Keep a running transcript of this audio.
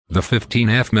The 15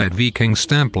 Ahmed V King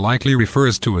stamp likely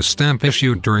refers to a stamp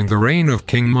issued during the reign of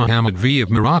King Mohammed V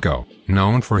of Morocco,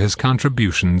 known for his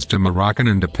contributions to Moroccan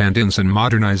independence and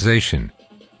modernization.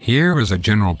 Here is a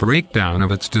general breakdown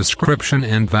of its description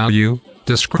and value.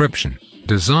 Description.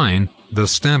 Design. The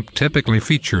stamp typically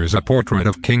features a portrait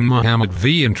of King Mohammed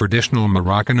V in traditional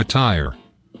Moroccan attire.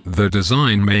 The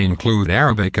design may include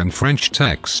Arabic and French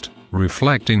text,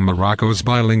 reflecting Morocco's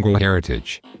bilingual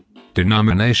heritage.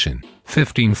 Denomination: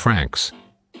 15 francs.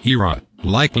 Era: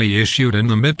 likely issued in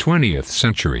the mid-20th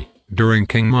century, during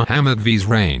King Mohammed V's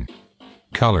reign.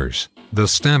 Colors: the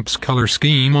stamp's color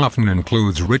scheme often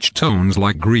includes rich tones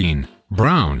like green,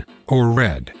 brown, or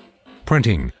red.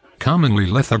 Printing: commonly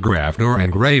lithographed or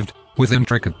engraved, with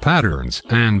intricate patterns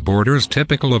and borders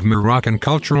typical of Moroccan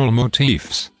cultural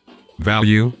motifs.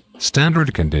 Value: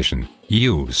 standard condition,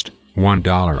 used,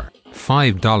 $1,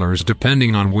 $5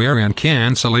 depending on wear and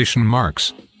cancellation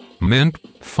marks. Mint,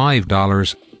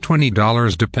 $5,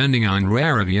 $20 depending on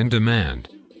rarity and demand.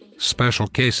 Special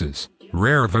cases,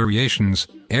 rare variations,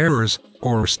 errors,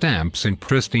 or stamps in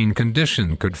pristine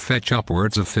condition could fetch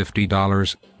upwards of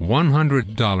 $50,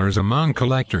 $100 among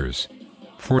collectors.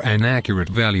 For an accurate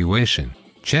valuation,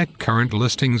 check current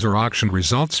listings or auction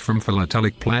results from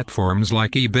philatelic platforms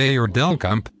like eBay or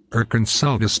Delcamp, or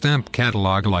consult a stamp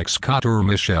catalog like Scott or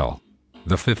Michel.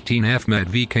 The 15 Ahmed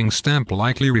V King stamp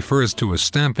likely refers to a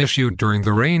stamp issued during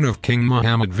the reign of King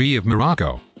Mohammed V of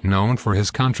Morocco, known for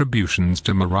his contributions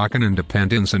to Moroccan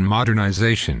independence and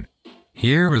modernization.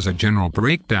 Here is a general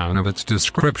breakdown of its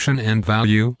description and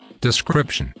value.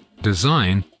 Description.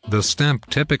 Design. The stamp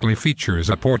typically features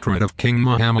a portrait of King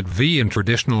Mohammed V in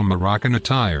traditional Moroccan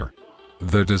attire.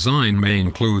 The design may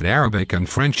include Arabic and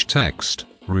French text,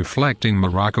 reflecting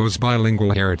Morocco's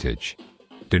bilingual heritage.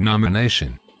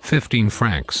 Denomination: 15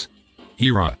 francs.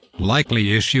 Era: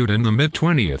 likely issued in the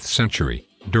mid-20th century,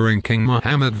 during King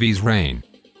Mohammed V's reign.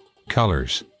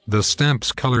 Colors: the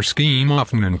stamp's color scheme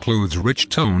often includes rich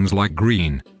tones like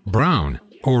green, brown,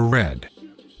 or red.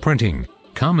 Printing: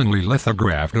 commonly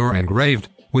lithographed or engraved,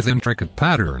 with intricate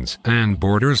patterns and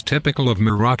borders typical of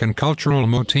Moroccan cultural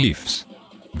motifs.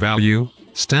 Value: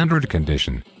 standard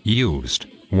condition, used,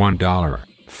 $1,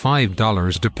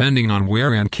 $5 depending on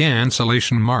wear and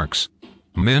cancellation marks.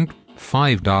 Mint,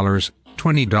 $5,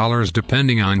 $20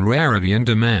 depending on rarity and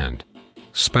demand.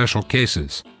 Special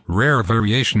cases, rare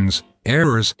variations,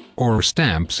 errors, or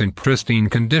stamps in pristine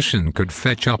condition could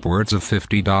fetch upwards of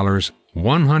 $50,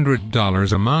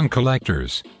 $100 among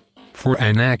collectors. For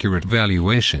an accurate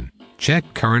valuation, check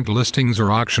current listings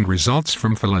or auction results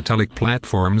from philatelic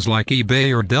platforms like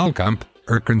eBay or Delcamp,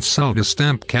 or consult a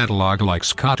stamp catalog like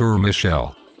Scott or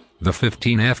Michel. The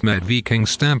 15 Ahmed V King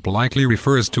stamp likely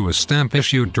refers to a stamp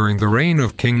issued during the reign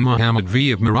of King Mohammed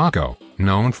V of Morocco,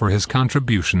 known for his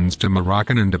contributions to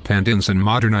Moroccan independence and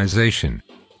modernization.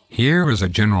 Here is a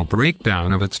general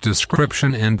breakdown of its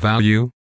description and value.